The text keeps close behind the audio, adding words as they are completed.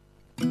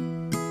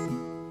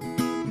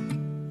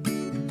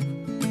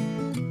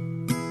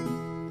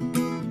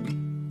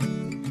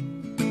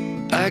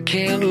I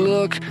can't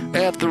look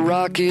at the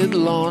rocket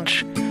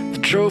launch, the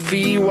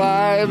trophy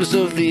wives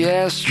of the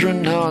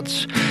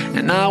astronauts,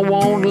 and I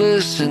won't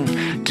listen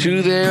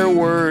to their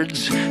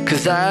words,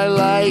 'cause I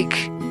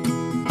like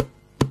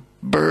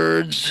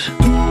birds.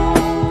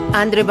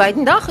 Andre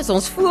Buitendag is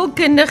ons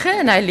voelkundige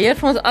en hy leer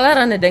vir ons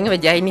allerlei dinge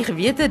wat jy nie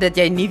geweet het, dat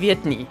jy nie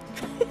weet nie.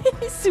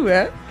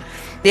 So,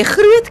 die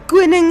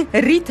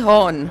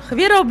Grootkoningriethaan,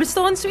 geweet al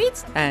bestaan so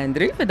iets?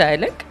 Andrew,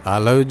 verduidelik.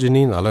 Hallo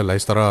Janine, hallo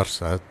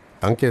luisteraars,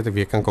 dankie dat ek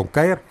weer kan kom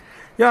kuier.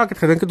 Ja, ek het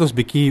gedink het ons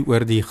bietjie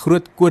oor die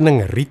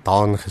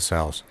Grootkoningriethaan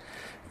gesels.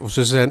 Of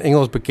soos in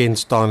Engels bekend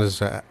staan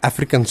is 'n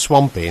African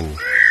swamp hen.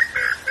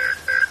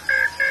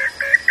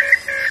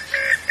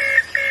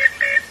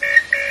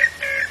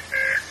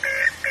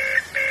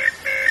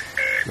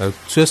 Nou,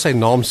 soos sy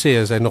naam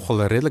sê, is hy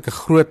nogal 'n redelike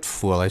groot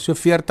voël. Hy is so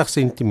 40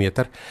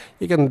 cm.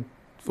 Jy kan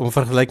hom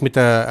vergelyk met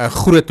 'n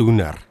groot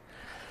hoender.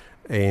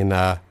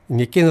 En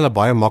jy ken hulle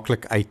baie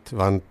maklik uit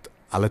want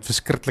hulle het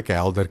verskriklike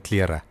helder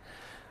kleure.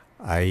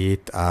 Hy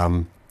het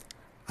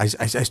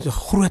hy's 'n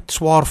groot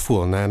swaar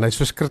voël, né, en hy's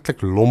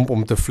verskriklik lomp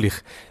om te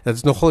vlieg. Dit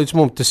is nogal iets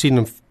om te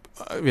sien,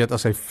 weet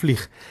as hy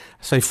vlieg.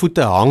 Sy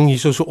voete hang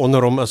hierso so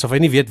onder hom asof hy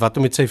nie weet wat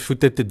om met sy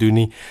voete te doen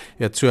nie.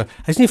 Weet so,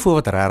 hy's nie 'n voël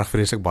wat regtig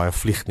vreeslik baie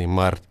vlieg nie,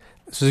 maar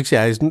soos ek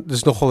sê,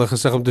 dis nogal 'n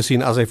gesig om te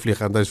sien as hy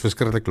vlieg, en hy's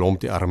verskriklik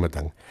lomp die arme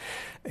ding.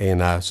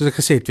 En soos ek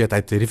gesê het, weet hy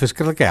het hierdie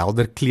verskriklike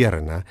helder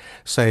kleure, né?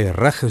 Sy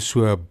rug is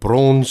so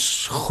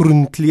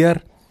bronsgroen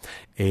kleur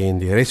en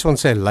die res van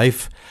sy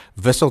lyf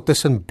wissel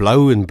tussen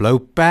blou en blou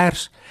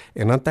pers,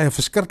 en dan het hy 'n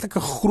verskriklike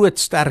groot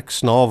sterk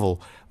snavel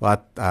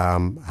wat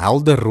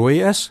helder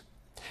rooi is,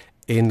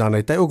 en dan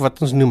het hy ook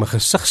wat ons noem 'n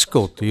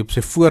gesigskild hier op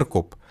sy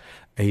voorkop,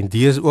 en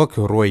die is ook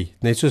rooi,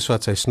 net soos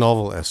wat sy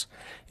snavel is.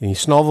 En die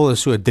snavel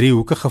is so 'n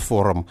driehoekige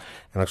vorm,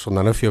 en ek sal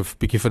nou vir jou 'n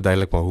bietjie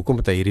verduidelik, maar hoekom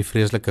het hy hierdie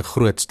vreeslike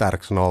groot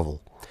sterk snavel?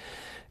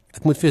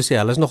 Ek moet vir jou sê,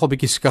 hulle is nogal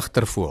bietjie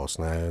skugter voëls,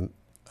 né?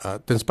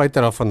 Ten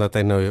spyte daarvan dat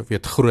hy nou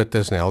weet groot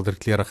is en helder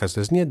kleurig is,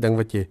 dis nie 'n ding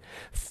wat jy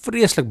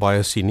vreeslik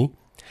baie sien nie.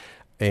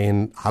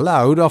 En hulle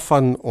hou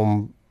daarvan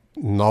om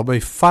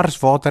naby vars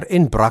water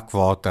en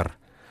brakwater,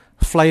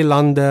 vlei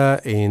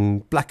lande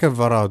en plekke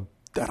waar daar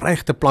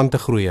regte plante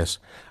groei is,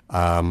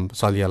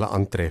 sal jy hulle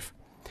aantref.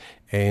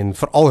 En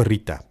veral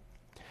riete.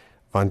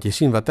 Want jy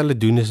sien wat hulle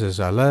doen is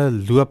hulle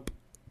loop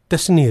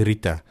tussen die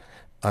riete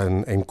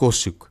en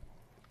kos soek.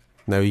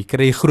 Nou, jy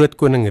kry die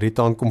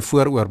Grootkoningriethaan kom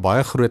voor oor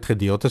baie groot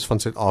gedeeltes van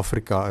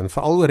Suid-Afrika en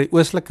veral oor die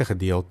oostelike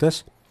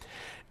gedeeltes.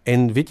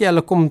 En weet jy,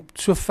 hulle kom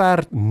so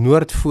ver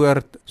noord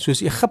voor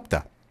soos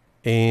Egipte.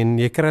 En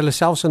jy kry hulle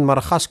selfs in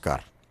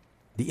Madagaskar.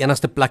 Die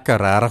enigste plekke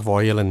regtig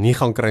waar jy hulle nie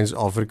gaan kry in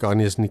Suid-Afrika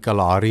nie is in die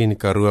Kalahari en die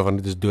Karoo, want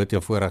dit is dood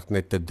eenvoudig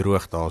net te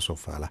droog daarso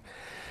vir hulle.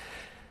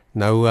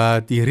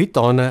 Nou, die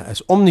riethane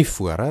is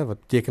omnivore, wat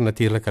beteken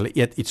natuurlik hulle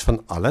eet iets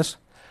van alles,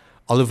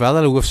 alhoewel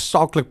hulle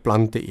hoofsaaklik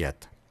plante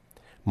eet.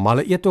 Maar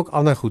hulle eet ook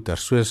ander goeder,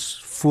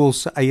 soos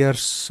voëls se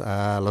eiers,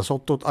 hulle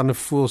sal tot ander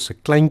voëls se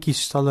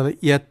kleintjies sal hulle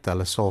eet,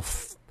 hulle sal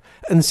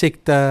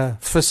insekte,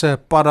 visse,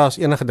 paddas,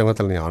 enige ding wat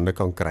hulle in die hande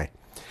kan kry.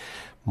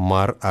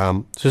 Maar,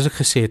 soos ek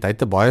gesê het, hy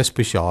het 'n baie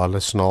spesiale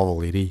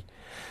snavel, hierdie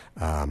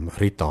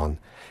riethaan.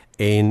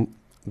 En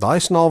daai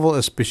snavel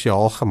is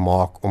spesiaal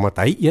gemaak, omdat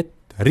hy eet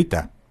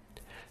riete.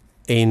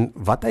 En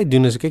wat hy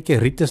doen is, kyk jy,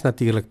 riet is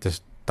natuurlik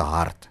te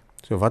hard.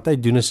 So wat hy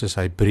doen is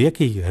hy breek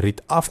die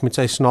riet af met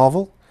sy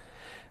snavel,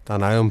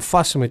 dan hou hom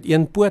vas met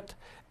een poot,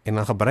 en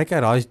dan gebruik hy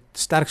daai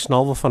sterk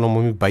snavel van hom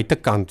om die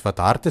buitekant wat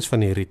hard is van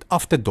die riet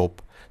af te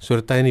dop,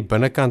 sodat hy aan die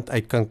binnekant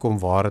uit kan kom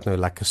waar dit nou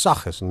lekker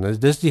sag is. En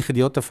dis die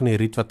gedeelte van die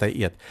riet wat hy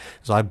eet,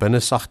 is daai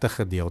binnesagte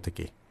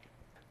gedeeltetjie.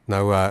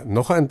 Nou,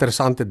 nog 'n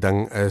interessante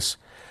ding is,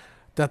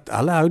 dat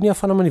hulle hou nie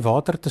van om in die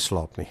water te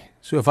slaap nie.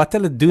 So wat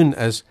hulle doen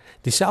is,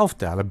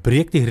 dieselfde, hulle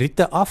breek die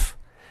riete af,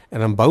 en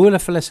dan bou hulle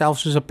vir hulle self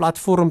soos 'n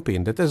platformpie,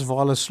 en dit is waar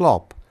hulle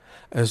slaap.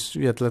 Is,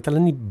 weet, dat hulle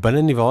nie binne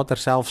in die water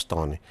self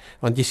staan nie.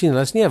 Want jy sien,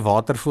 hulle is nie 'n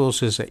watervoël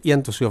soos 'n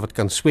eend of so wat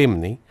kan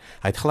swem nie.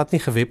 Hy het glad nie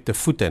gewebde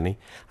voete nie.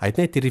 Hy het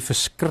net hierdie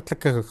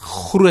verskriklike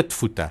groot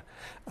voete,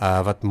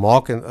 wat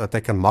maak en dat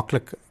hy kan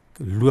maklik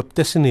loop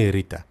tussen die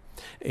riete.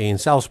 En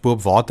selfs bo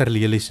op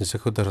waterlelies en so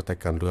goeders wat hy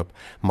kan loop,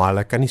 maar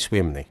hulle kan nie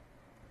swem nie.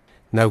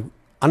 Nou,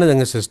 ander ding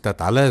is dat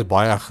hulle is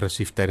baie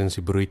aggressief tydens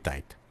die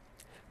broeityd.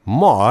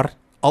 Maar,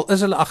 al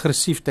is hulle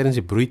aggressief tydens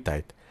die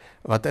broeityd,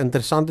 wat 'n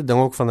interessante ding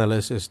ook van hulle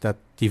is dat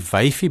die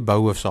wyfie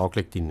bou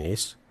hoofsaaklik die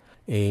nes,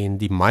 en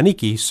die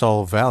mannetjie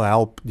sal wel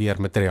help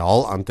deur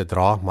materiaal aan te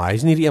dra, maar hy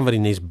is nie die een wat die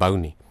nes bou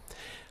nie.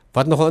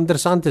 Wat nogal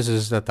interessant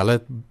is dat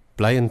hulle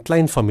bly in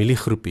klein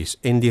familiegroepies,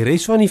 en die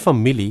res van die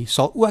familie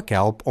sal ook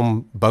help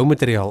om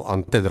boumateriaal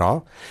aan te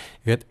dra,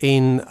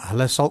 en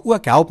hulle sal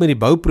ook help met die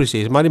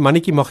bouproses, maar die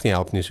mannetjie mag nie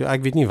help nie, so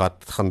ek weet nie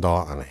wat gaan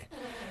daar aan nie.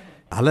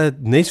 Hulle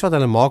nes wat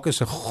hulle maak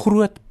is 'n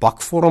groot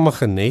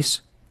bakvormige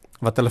nes,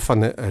 wat hulle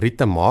van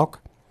riete maak,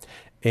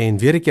 en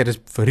weer 'n keer is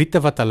vir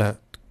riete wat hulle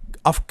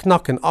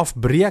afknak en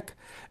afbreek,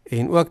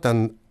 en ook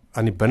dan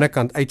aan die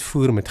binnekant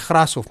uitvoer met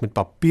gras of met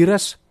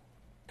papierus,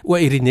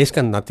 Hierdie nes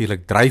kan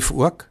natuurlik dryf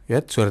ook,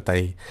 weet, sodat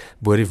hy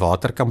bo die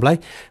water kan bly.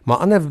 Maar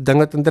ander ding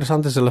wat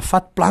interessant is, hulle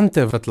vat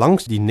plante wat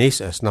langs die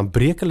nes is, dan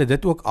breek hulle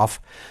dit ook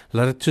af,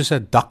 laat dit soos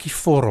 'n dakkie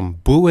vorm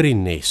bo oor die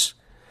nes.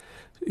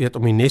 Weet,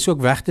 om die nes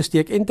ook weg te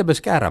steek en te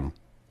beskerm.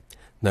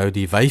 Nou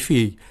die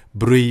wyfie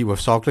broei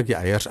hoofsaaklik die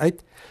eiers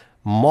uit,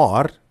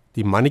 maar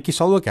die mannetjie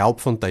sal ook help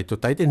van tyd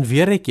tot tyd en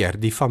weer 'n keer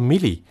die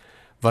familie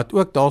wat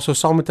ook daar so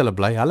saam met hulle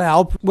bly, hulle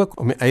help ook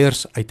om die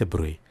eiers uit te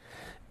broei.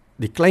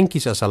 Die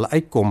kleintjies as hulle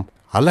uitkom,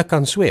 hulle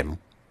kan swem.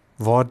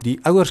 Waar die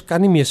ouers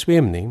kan nie meer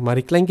swem nie, maar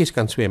die kleintjies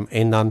kan swem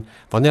en dan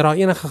wanneer daar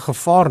enige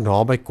gevaar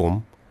naby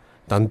kom,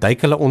 dan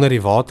duik hulle onder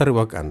die water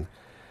ook in.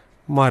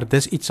 Maar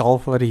dis iets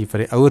half wat die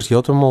ouers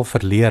heeltemal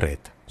verleer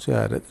het. So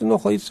ja, dit is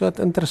nogal iets wat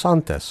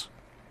interessant is.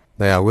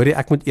 Nou ja, hoorie,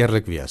 ek moet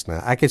eerlik wees, nou.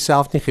 Ek het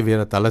self nie geweet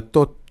dat hulle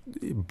tot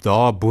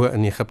daar bo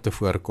in Egipte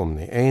voorkom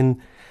nie.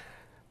 En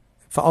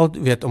veral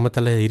weet omdat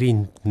hulle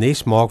hierdie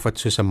nes maak wat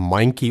soos 'n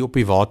mandjie op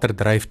die water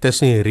dryf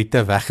tussen die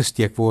riete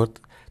weggesteek word.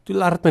 Toe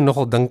laat dit my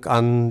nogal dink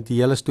aan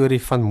die hele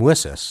storie van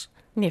Moses.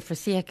 Nee,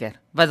 verseker.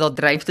 Wat daar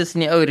dryf tussen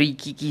die ou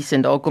rietjies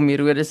en daar kom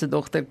Herodes se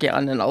dogtertjie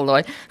aan en al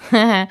daai.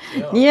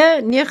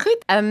 Nee,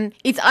 goed.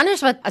 Iets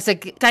anders wat as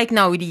ek kyk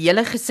na hoe die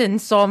hele gesin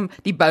saam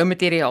die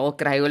boumateriaal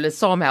kry, hulle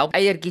saam help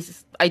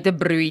eiertjies uit te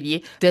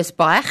broei. Dis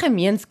baie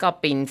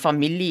gemeenskap en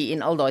familie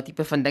en al daai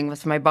tipe van ding wat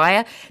vir my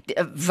baie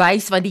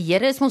wys, want die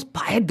Here is ons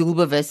baie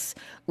doelbewus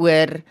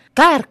oor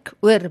kerk,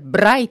 oor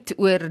bruid,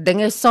 oor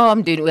dinge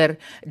saam doen, oor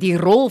die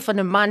rol van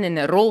 'n man en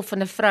 'n rol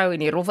van 'n vrou en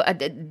die rol van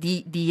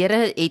die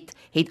Here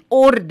het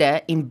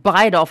orde en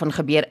baie daarvan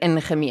gebeur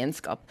in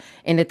gemeenskap.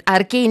 En dit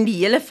erken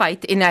die hele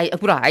feit en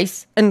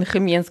hy's in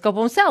gemeenskap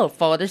homself,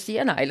 Vader,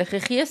 Seun, Heilige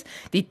Gees,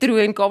 die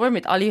troonkamer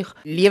met al die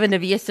lewende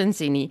wesens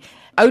en die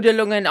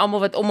ouderlinge en almal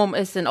wat om hom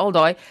is en al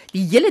daai.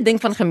 Die hele ding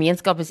van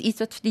gemeenskap is iets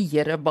wat vir die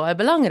Here baie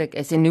belangrik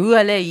is en hoe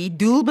hulle hier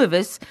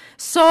doelbewus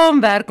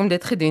saamwerk om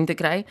dit gedoen te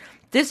kry.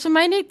 Dis vir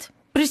my net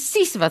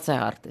presies wat sy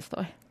hart is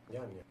daai. Ja,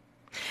 nee.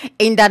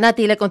 En dan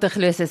natuurlik om te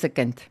glo as 'n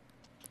kind.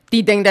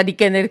 Die ding dat die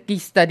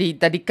kindertjies, dat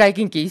die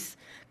kykentjies,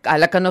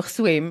 hulle kan nog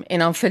swem en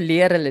dan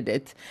verleer hulle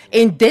dit.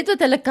 En dit wat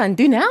hulle kan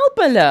doen, help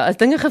hulle. As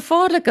dinge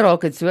gevaarlik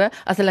raak en so,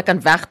 as hulle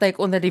kan wegduik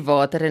onder die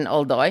water en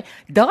al daai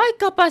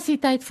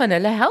kapasiteit van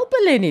hulle help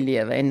hulle in die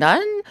lewe en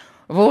dan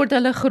word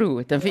hulle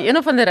groot. En vir een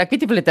of ander, ek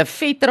weet nie of hulle te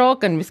vet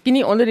raak en miskien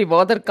nie onder die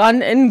water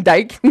kan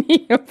induik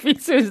nie of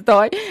iets soos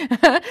daai.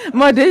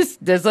 Maar dis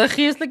 'n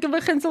geestelike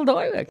beginsel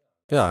daai ook.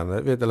 Ja,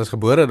 weet hulle is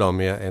gebore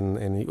daarmee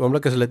en die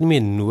oomblik as hulle dit nie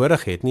meer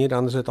nodig het nie,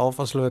 dan is dit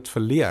alvas hulle het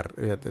verleer.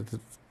 Weet dit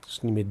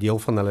is nie meer deel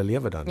van hulle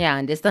lewe dan. Ja,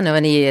 en dis dan nou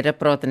wanneer die Here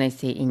praat en hy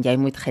sê en jy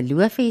moet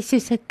geloof hê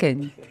soos 'n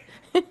kind.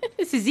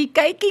 Soos die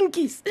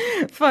kykentjies.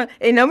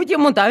 En nou moet jy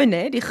onthou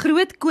nê, die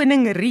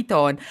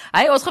Grootkoningriethaan.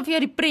 Ons gaan vir jou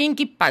die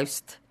prentjie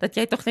post dat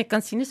jy tog net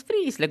kan sien, is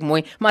vreeslik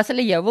mooi. Maar as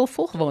hulle jou wil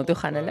volg, waartoe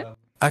gaan hulle?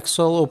 Ek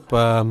sal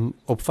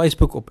op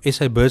Facebook op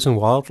SA Birds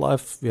and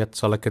Wildlife,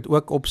 sal ek dit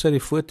ook opsit, die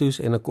foto's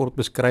en 'n kort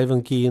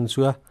beskrywingkie en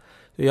so.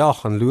 Ja,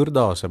 gaan loer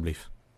daar asseblief.